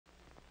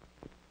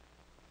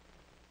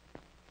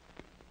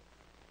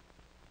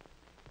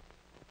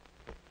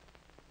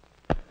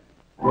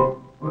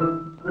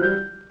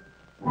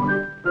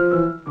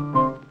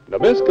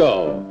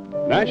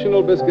Nabisco,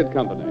 National Biscuit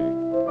Company.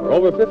 For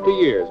over 50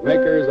 years,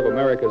 makers of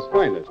America's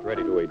finest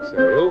ready-to-eat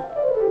cereal,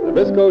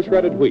 Nabisco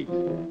shredded wheat,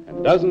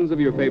 and dozens of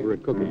your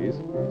favorite cookies,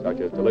 such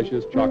as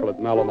delicious chocolate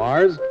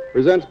Mallomars,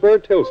 presents Burr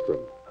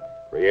Tillstrom,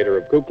 creator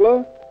of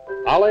Kukla,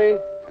 Ollie,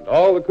 and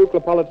all the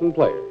Kuklapolitan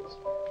players,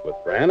 with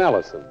Fran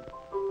Allison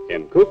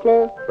in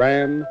Kukla,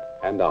 Fran,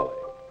 and Ollie.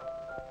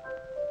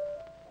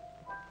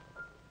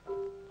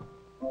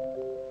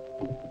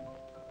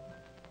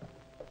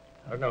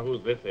 I don't know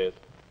whose this is.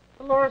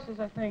 Dolores's,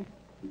 I think.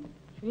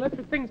 She left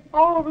her things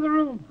all over the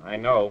room. I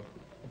know.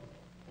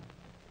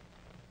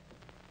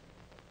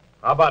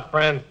 How about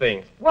Fran's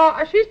things?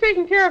 Well, she's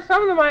taking care of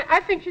some of them. I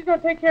think she's going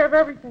to take care of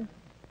everything.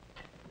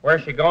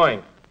 Where's she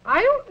going?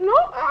 I don't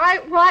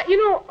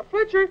know.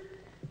 Fletcher,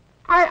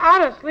 I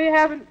honestly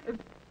haven't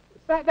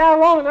sat down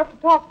long enough to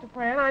talk to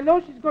Fran. I know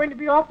she's going to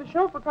be off the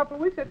show for a couple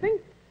of weeks. I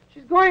think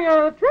she's going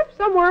on a trip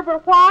somewhere,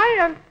 but why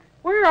and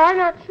where, I'm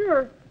not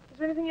sure. Is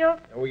there anything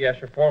else? Oh,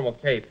 yes, your formal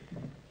cape.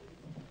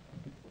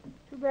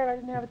 Too bad I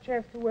didn't have a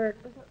chance to wear it.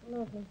 Isn't it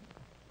lovely?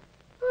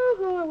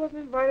 Oh, I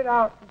wasn't invited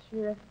out this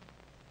year.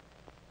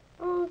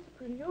 Oh, it's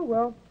pretty. Oh,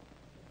 well.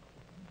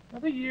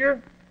 Another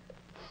year.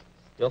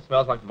 Still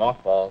smells like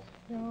mothballs.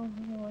 Yeah, I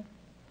know it.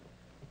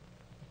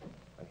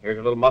 And here's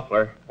your little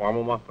muffler,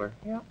 formal muffler.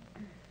 Yeah.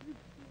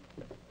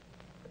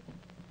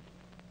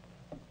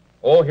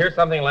 Oh, here's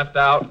something left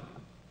out.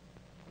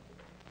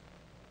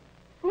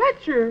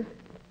 Fletcher.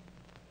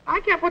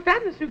 I can't put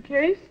that in the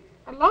suitcase.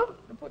 I'd love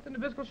to put the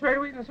Nabisco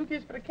shredded wheat in the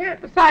suitcase, but I can't.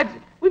 Besides,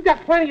 we've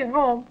got plenty at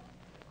home.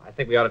 I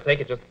think we ought to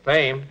take it just the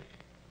same.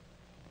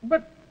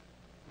 But,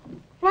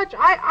 Fletcher,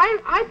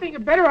 I think a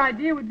better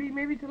idea would be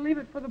maybe to leave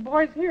it for the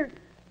boys here.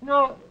 You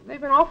know,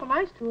 they've been awful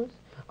nice to us.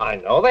 I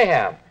know they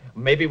have.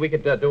 Maybe we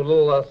could do a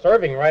little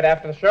serving right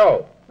after the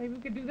show. Maybe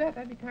we could do that.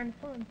 That'd be kind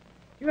of fun.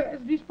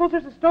 Do you suppose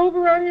there's a stove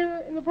around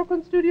here in the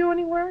Brooklyn studio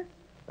anywhere?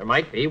 There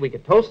might be. We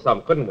could toast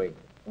some, couldn't we?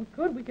 We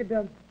could. We could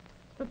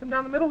split them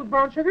down the middle with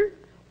brown sugar.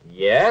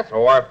 Yes,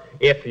 or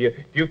if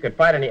you could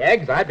find any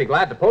eggs, I'd be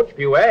glad to poach a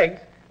few eggs.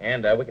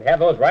 And we could have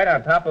those right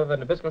on top of the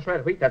Nabisco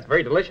shredded wheat. That's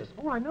very delicious.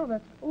 Oh, I know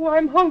that. Oh,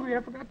 I'm hungry.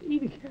 I forgot to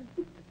eat again.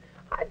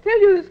 I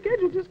tell you, the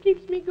schedule just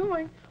keeps me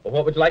going. Well,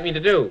 what would you like me to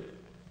do?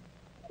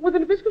 With the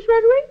Nabisco shredded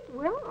wheat?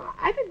 Well,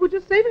 I think we'll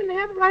just save it and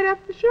have it right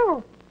after the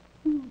show.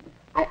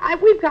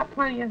 We've got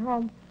plenty at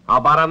home. How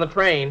about on the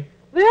train?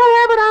 They'll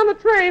have it on the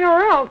train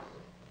or else.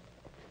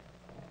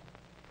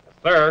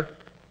 Yes, sir.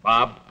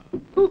 Bob.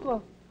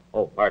 Kukla.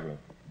 Oh, pardon me.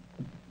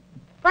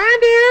 Fran,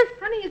 dear.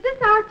 Honey, is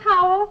this our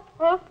towel?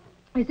 Huh?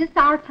 Is this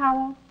our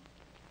towel?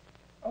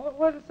 Oh,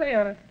 what does it say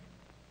on it?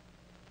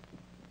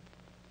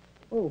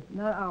 Oh,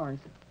 not ours.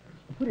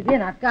 Put it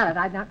in. I've got it.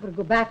 I'm not going to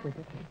go back with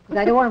it because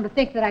I don't want them to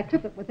think that I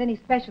took it with any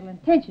special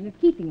intention of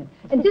keeping it.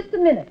 In just a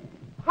minute.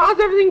 How's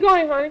everything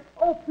going, honey?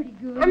 Oh, pretty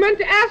good. I meant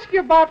to ask you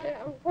about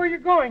where you're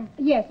going.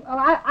 Yes. Well,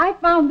 I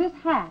found this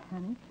hat,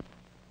 honey.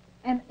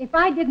 And if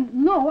I didn't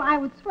know, I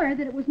would swear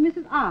that it was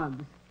Mrs.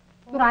 Ogg's.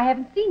 But I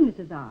haven't seen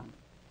Mrs. Ogg.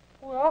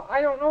 Well,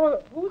 I don't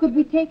know who. Could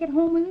we take it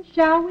home with us,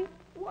 shall we?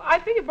 Well, I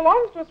think it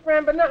belongs to us,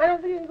 Fran, but no, I don't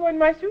think it can go in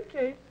my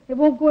suitcase. It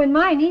won't go in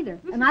mine either.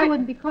 And I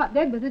wouldn't be caught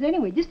dead with it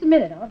anyway. Just a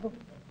minute. I'll go.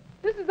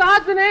 This is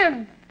odds and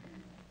ends.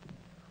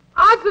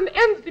 Odds and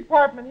ends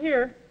department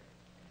here.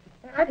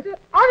 I'll just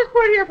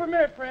put it here for a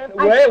minute, Fran.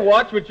 Wait,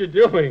 watch what you're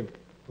doing.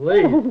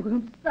 Please. Oh,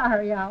 I'm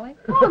sorry, Ollie.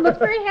 Oh, it looks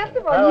very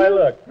handsome on How you. I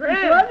look?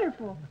 It's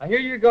wonderful. I hear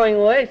you're going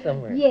away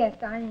somewhere. Yes,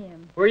 I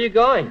am. Where are you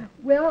going?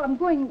 Well, I'm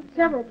going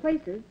several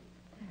places.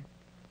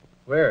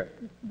 Where?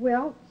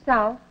 Well,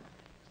 south.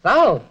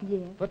 South?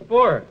 Yes. What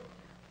for?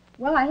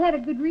 Well, I had a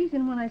good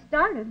reason when I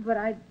started, but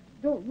I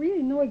don't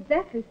really know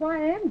exactly why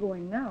I am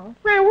going now.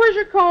 Fran, where's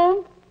your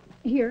comb?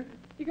 Here.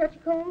 You got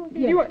your comb?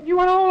 Yes. You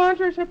want to hold on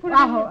to it or should I put it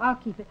in here? I'll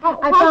keep it. How's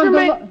I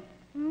your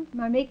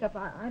my makeup,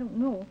 I don't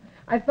know.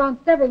 I found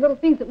several little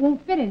things that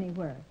won't fit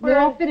anywhere. They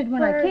all fitted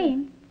when I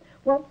came.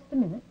 Well, just a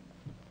minute.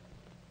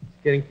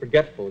 It's getting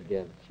forgetful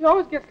again. She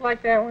always gets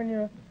like that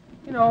when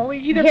we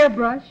eat a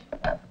hairbrush.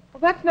 Well,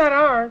 that's not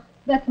ours.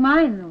 That's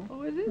mine, though.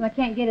 Oh, is it? And I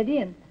can't get it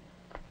in.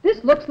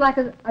 This looks like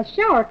a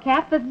shower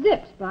cap that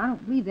zips, but I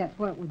don't believe that's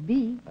what it would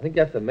be. I think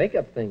that's a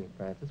makeup thing,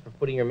 Francis, for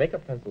putting your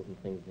makeup pencils and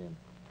things in.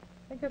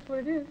 I think that's what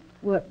it is.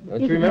 What?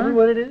 Don't you remember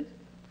what it is?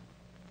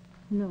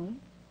 No.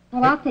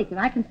 Well, I'll take it.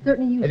 I can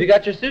certainly use it. Have you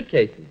got your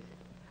suitcases?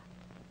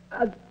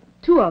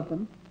 2 of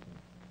them.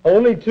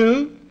 Only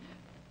 2?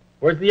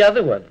 Where's the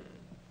other one?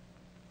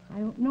 I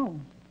don't know.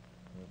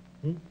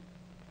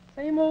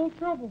 Same old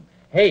trouble.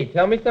 Hey,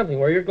 tell me something.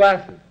 Where are your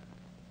glasses?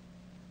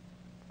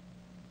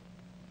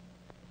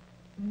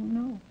 I don't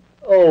know.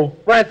 Oh,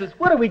 Francis,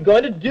 what are we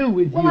going to do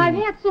with Well, you? I've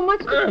had so much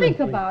to think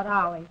about,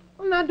 Ollie.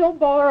 Well, now, don't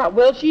ball her out.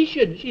 Well, she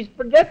shouldn't. She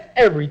forgets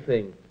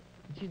everything.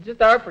 She's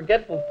just our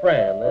forgetful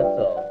Fran, that's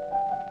all.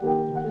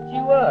 But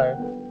you are.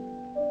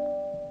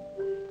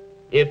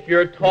 If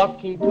you're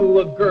talking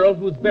to a girl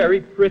who's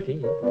very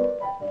pretty,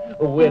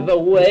 with a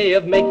way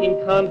of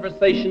making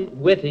conversation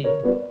witty,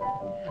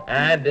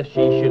 And if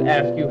she should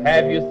ask you,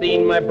 have you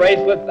seen my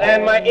bracelets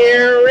and my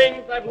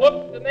earrings? I've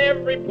looked in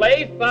every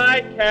place I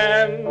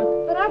can.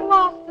 But I've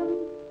lost them.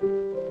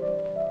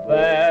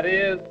 That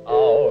is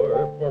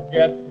our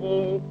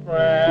forgetful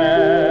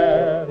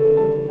Fran.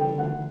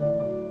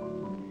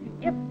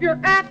 If you're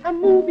at a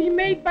movie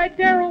made by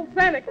Daryl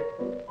Zanuck,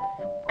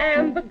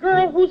 and the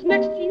girl who's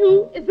next to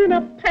you is in a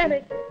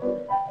panic,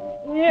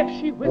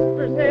 if she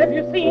whispers, have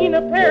you seen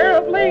a pair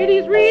of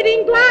ladies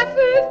reading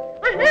glasses?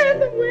 I had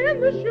them when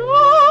the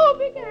show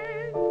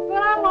began,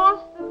 but I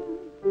lost them.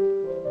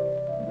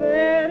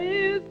 That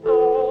is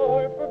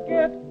our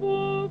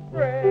forgetful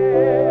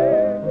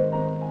Fran.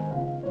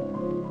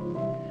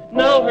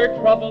 Now her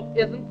trouble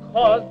isn't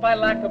caused by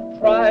lack of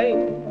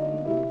trying.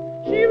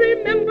 She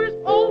remembers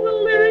all the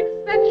lyrics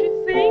that she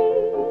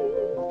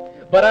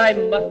sings. But I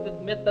must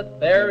admit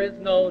that there is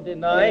no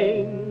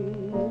denying.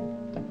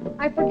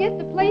 I forget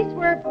the place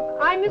where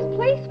I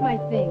misplace my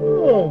things.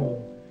 Oh,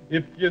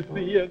 if you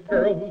see a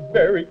girl who's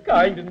very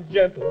kind and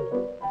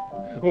gentle,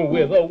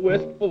 with a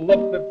wistful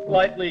look that's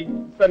slightly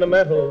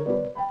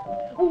sentimental,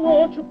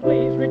 won't you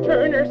please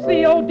return her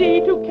COD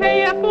to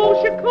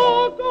KFO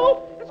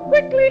Chicago as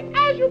quickly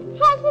as you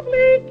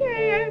possibly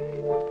can?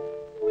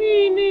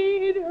 We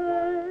need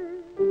her.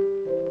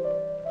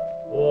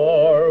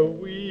 For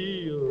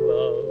we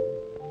love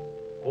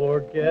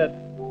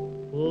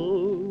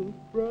forgetful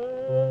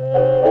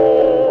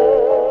Fran.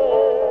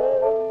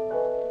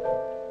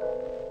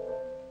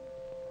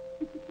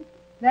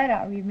 That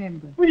I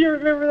remember. Will you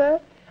remember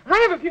that?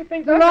 I have a few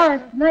things. The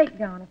last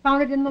nightgown. I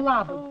found it in the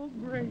lobby. Oh,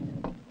 great.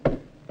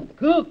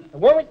 Cool.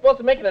 Weren't we supposed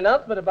to make an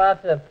announcement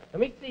about, let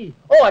me see.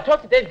 Oh, I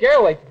talked to Dave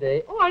Garroway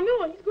today. Oh, I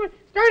know. He's going to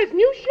start his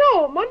new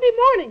show Monday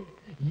morning.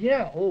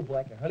 Yeah, oh, boy,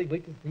 I can hardly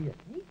wait to see it.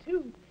 Me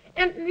too.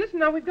 And listen,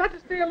 now, we've got to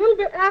stay a little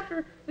bit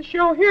after the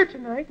show here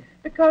tonight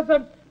because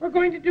we're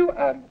going to do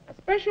a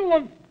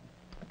special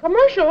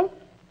commercial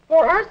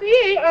for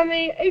RCA on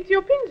the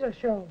Ezio Pinza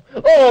show.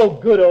 Oh,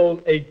 good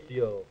old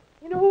Ezio.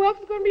 You know who else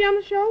is going to be on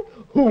the show?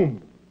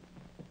 Whom?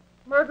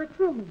 Margaret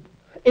Truman.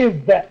 Is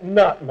that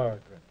not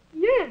Margaret?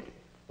 Yes.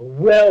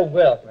 Well,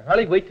 well, I can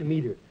hardly wait to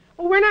meet her.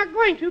 Well, we're not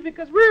going to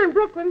because we're in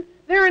Brooklyn.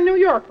 They're in New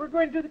York. We're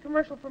going to do the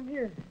commercial from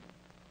here.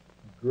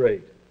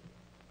 Great.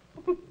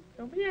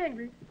 Don't be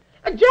angry.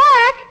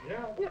 Jack!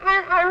 Yeah?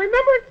 I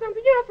remembered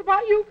something else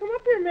about you. Come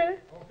up here a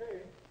minute.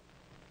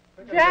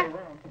 Okay.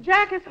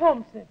 Jack is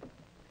homesick.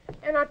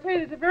 And I'll tell you,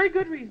 there's a very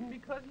good reason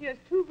because he has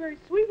two very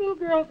sweet little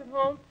girls at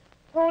home,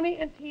 Tony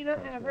and Tina,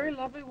 and a very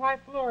lovely wife,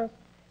 Loris.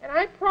 And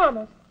I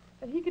promised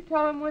that he could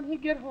tell them when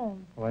he'd get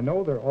home. Well, I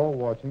know they're all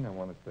watching. I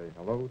want to say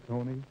hello,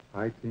 Tony.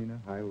 Hi, Tina.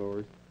 Hi,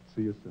 Loris.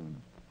 See you soon.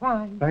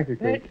 Fine. Thank you,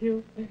 Kate. Thank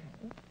you.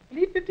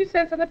 Leave 50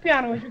 cents on the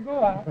piano as you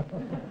go out.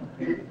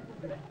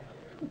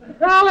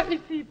 Now, let me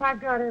see if I've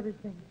got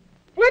everything.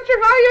 Fletcher,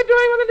 how are you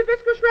doing with the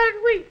Nabisco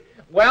shredded wheat?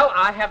 Well,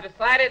 I have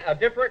decided a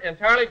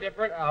entirely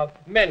different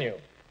menu.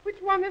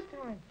 Which one this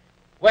time?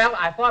 Well,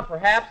 I thought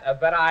perhaps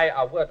that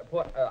I would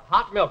put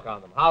hot milk on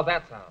them. How's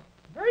that sound?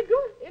 Very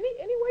good. Any way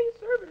you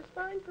serve it is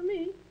fine for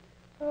me.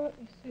 Oh, let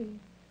me see.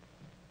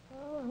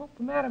 Oh, I hope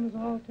the madam is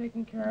all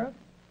taken care of.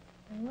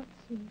 Now, let's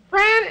see.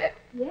 Fran!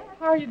 Yeah?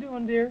 How are you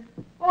doing, dear?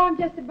 Oh, I'm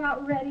just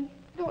about ready.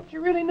 Don't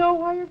you really know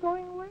why you're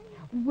going away?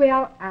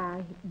 Well,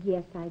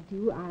 yes, I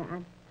do.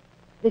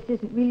 This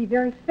isn't really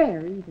very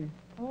fair either.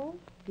 Oh?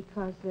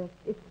 Because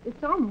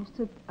it's almost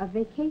a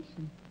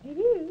vacation. It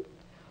is.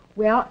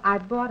 Well, I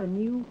bought a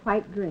new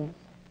white dress,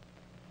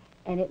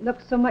 and it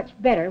looks so much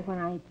better when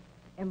I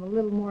am a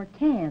little more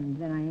tanned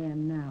than I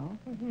am now.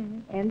 Mm-hmm.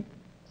 And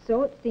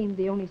so it seemed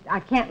I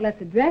can't let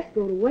the dress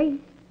go to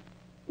waste.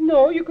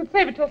 No, you could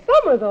save it till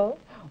summer, though.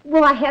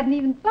 Well, I hadn't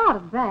even thought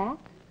of that.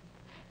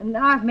 And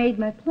now I've made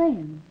my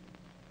plans.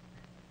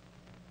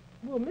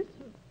 We'll miss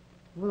you.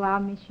 Well, I'll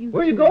miss you,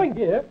 Where are you too. going,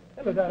 dear?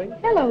 Hello, darling.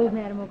 Hello,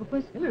 Madam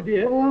Octopus. Hello,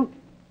 dear. Oh,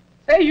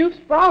 Say, you've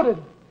sprouted.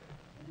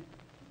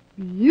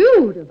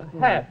 beautiful. A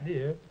hat,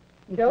 dear.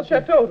 Quel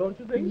chateau, don't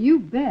you think? You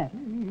bet.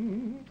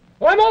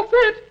 Oh, I'm all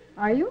set.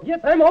 Are you? Yes,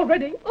 I'm all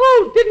ready.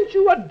 Oh, didn't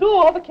you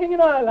adore the King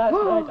and I last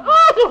night?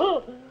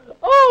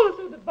 Oh,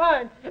 so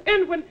divine.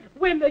 And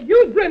when the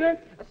Hugh Brenner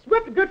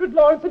swept Gertrude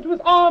Lawrence into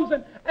his arms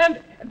and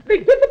they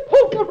did the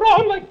polka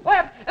around like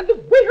that, and the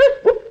way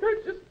her silk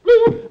skirts just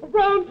flew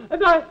around,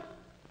 and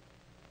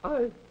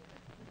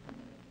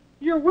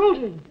you're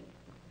wilting.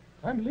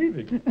 I'm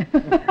leaving.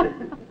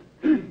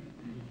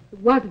 It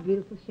was a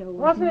beautiful show,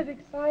 Wasn't it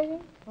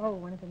exciting? Oh,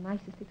 one of the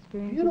nicest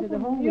experiences Beautiful of the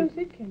whole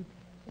music and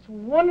such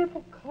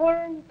wonderful color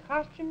and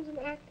costumes and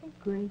acting.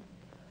 Great.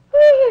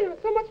 Oh, it was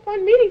so much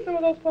fun meeting some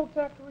of those folks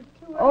afterwards,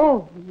 too.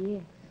 Oh,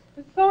 yes.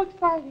 It's so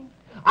exciting.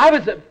 I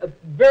was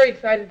very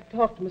excited to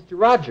talk to Mr.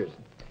 Rodgers.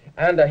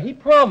 And he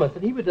promised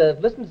that he would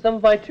listen to some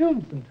of my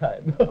tunes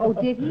sometime. Oh,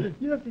 did he?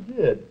 Yes, he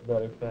did, as a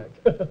matter of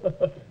fact.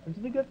 Don't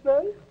you think that's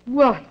nice?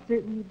 Well, I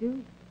certainly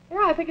do.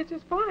 Yeah, I think it's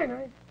just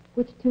fine.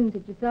 Which tunes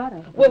had you thought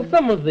of? Well,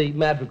 some of the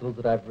madrigals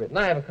that I've written.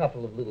 I have a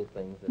couple of little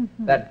things.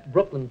 That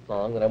Brooklyn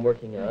song that I'm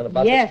working on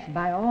about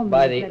by all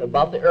means.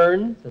 about the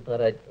urns. I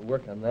thought I'd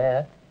work on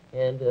that,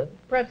 and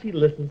perhaps he'd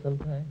listen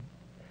sometime.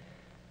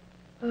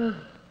 What's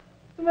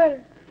the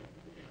matter?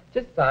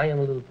 Just sighing, a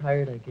little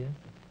tired, I guess.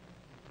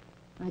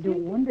 I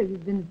don't wonder.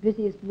 You've been the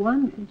busiest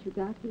one since you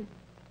got here.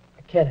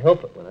 I can't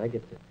help it when I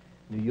get to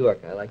New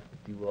York. I like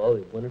to do all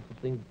the wonderful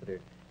things that are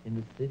in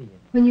the city.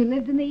 When you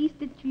lived in the East,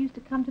 didn't you used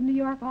to come to New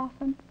York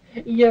often?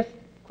 Yes,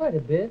 quite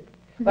a bit.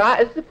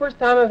 But it's the first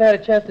time I've had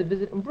a chance to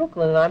visit in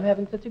Brooklyn, and I'm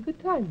having such a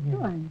good time here.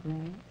 Oh, I'm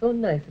glad. So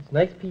nice. It's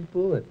nice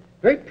people and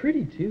very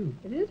pretty, too.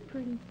 It is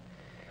pretty.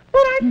 But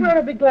I'd kind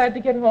of be glad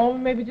to get home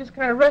and maybe just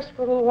kind of rest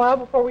for a little while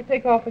before we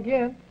take off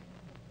again.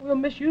 We'll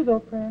miss you, though,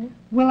 Franny.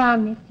 Well, I'll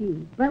miss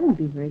you. But it won't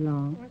be very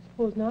long. I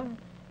suppose not.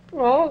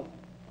 Well,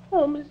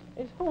 home is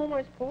home,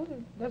 I suppose.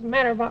 It doesn't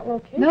matter about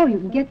location. No, you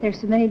can get there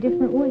so many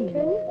different ways.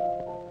 Can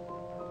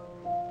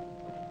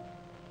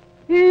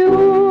you? You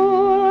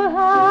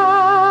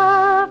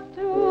have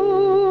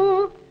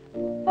to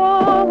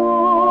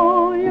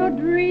follow your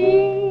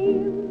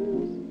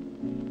dreams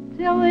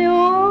till they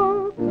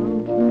all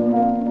come true.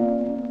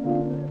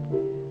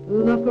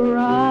 Look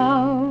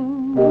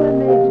around when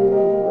they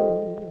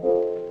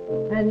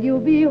do, and you'll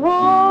be home.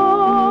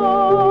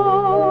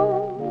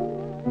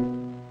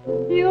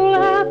 You'll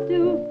have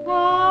to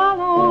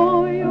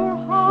follow your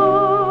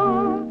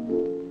heart,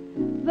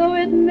 though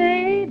it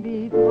may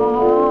be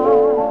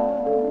far.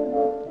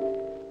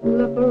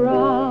 Look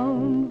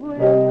around where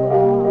you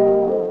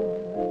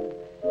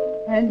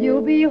are, and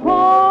you'll be home.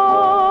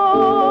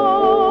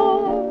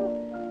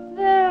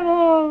 There'll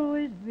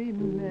always be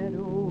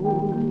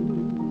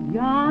meadows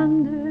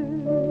yonder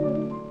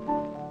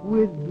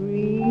with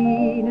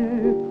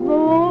greener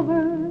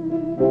clover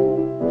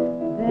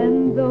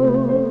than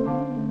those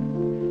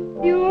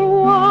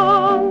you'll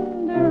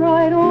wander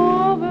right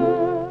over.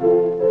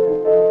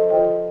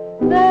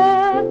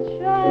 That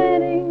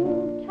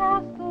shining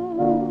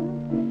castle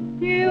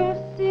you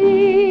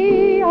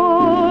see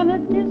on a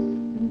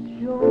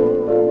distant shore.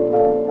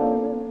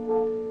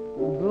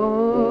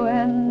 Go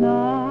and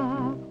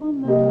knock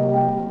on the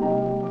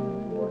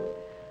door,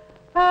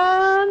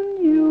 and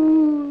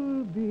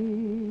you'll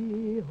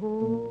be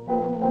home.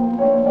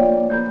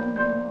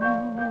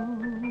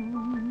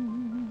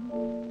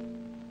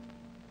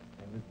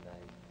 That was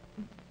nice.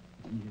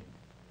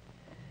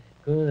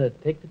 Gonna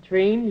take the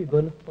train, you're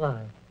gonna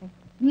fly.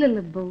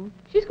 Little boat.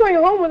 She's going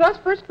home with us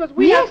first because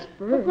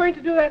we're going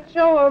to do that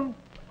show,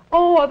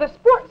 the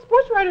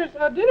sports writers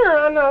dinner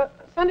on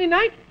Sunday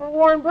night for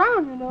Warren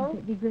Brown, you know.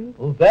 That'd be great.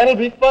 Oh, that'll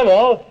be fun.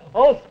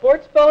 All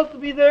sports fellows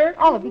will be there.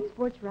 All the big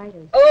sports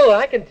writers. Oh,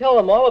 I can tell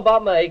them all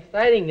about my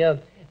exciting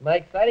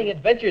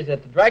adventures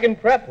at the Dragon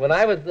Prep when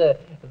I was the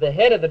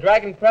head of the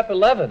Dragon Prep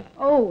 11.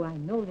 Oh, I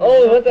know that.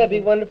 Oh, wouldn't that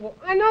be wonderful?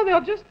 I know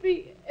they'll just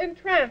be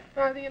entranced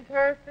by the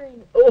entire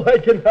thing. Oh, I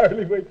can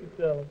hardly wait to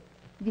tell them.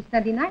 It'll be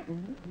Sunday night,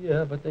 won't it?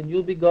 Yeah, but then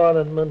you'll be gone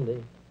on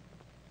Monday.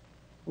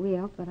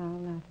 Well, but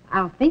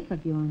I'll think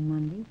of you on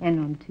Monday and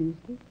on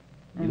Tuesday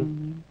and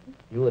on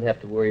Wednesday. You won't have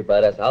to worry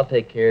about us. I'll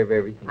take care of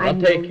everything. I I'll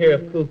know take care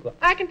of you Kukla.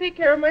 I can take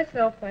care of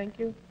myself, thank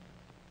you.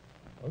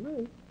 All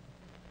right.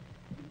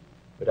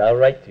 But I'll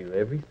write to you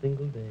every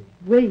single day.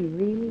 Will you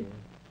really? Yeah.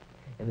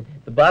 And at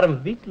the bottom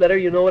of each letter,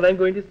 you know what I'm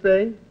going to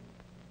say?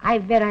 I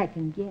bet I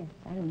can guess.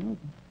 I don't know.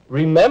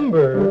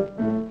 Remember,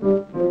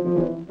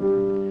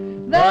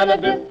 The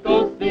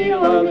Nabisco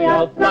seal on the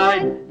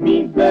outside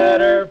means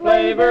better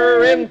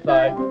flavor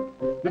inside.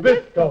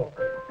 Nabisco.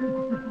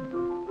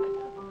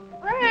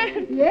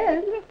 Fran!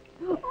 Yes.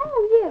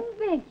 Oh, yes,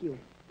 thank you.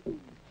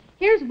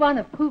 Here's one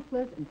of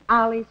Kukla's and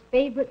Ollie's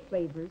favorite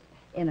flavors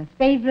in a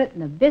favorite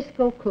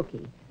Nabisco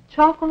cookie,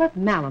 chocolate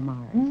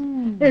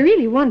Mallomars. They're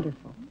really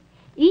wonderful.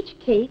 Each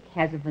cake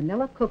has a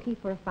vanilla cookie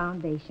for a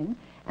foundation,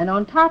 and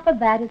on top of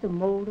that is a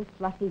mold of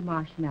fluffy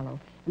marshmallow.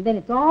 And then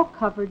it's all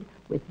covered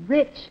with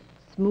rich,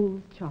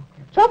 smooth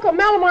chocolate. Chocolate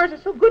Mallomars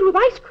are so good with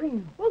ice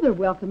cream. Well, they're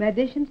welcome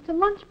additions to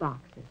lunch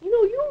boxes. You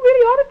know, you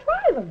really ought to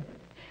try them.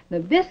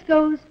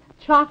 Nabisco's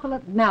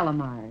chocolate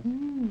Mallomars.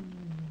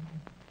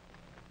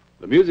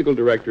 The musical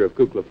director of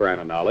Kukla, Fran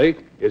and Ollie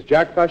is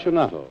Jack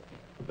Fascinato.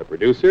 The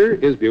producer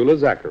is Beulah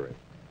Zachary.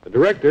 The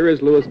director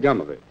is Louis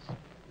Gumovitz.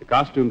 The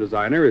costume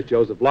designer is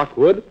Joseph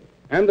Lockwood.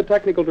 And the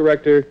technical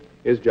director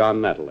is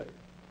John Natalie.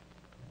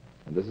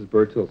 And this is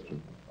Burr Tillstrom.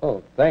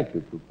 Oh, thank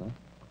you, Kukla.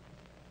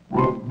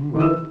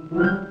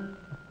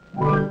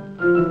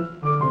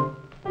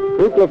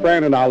 Kukla,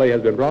 Fran and Ollie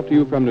has been brought to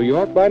you from New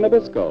York by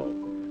Nabisco,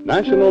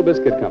 National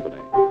Biscuit Company.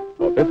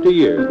 For 50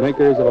 years,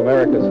 makers of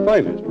America's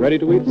finest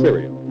ready-to-eat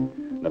cereal.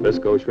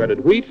 Nabisco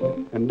shredded wheat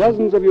and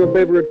dozens of your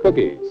favorite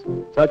cookies,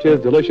 such as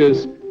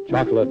delicious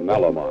chocolate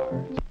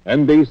Mallomars.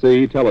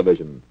 NBC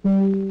Television.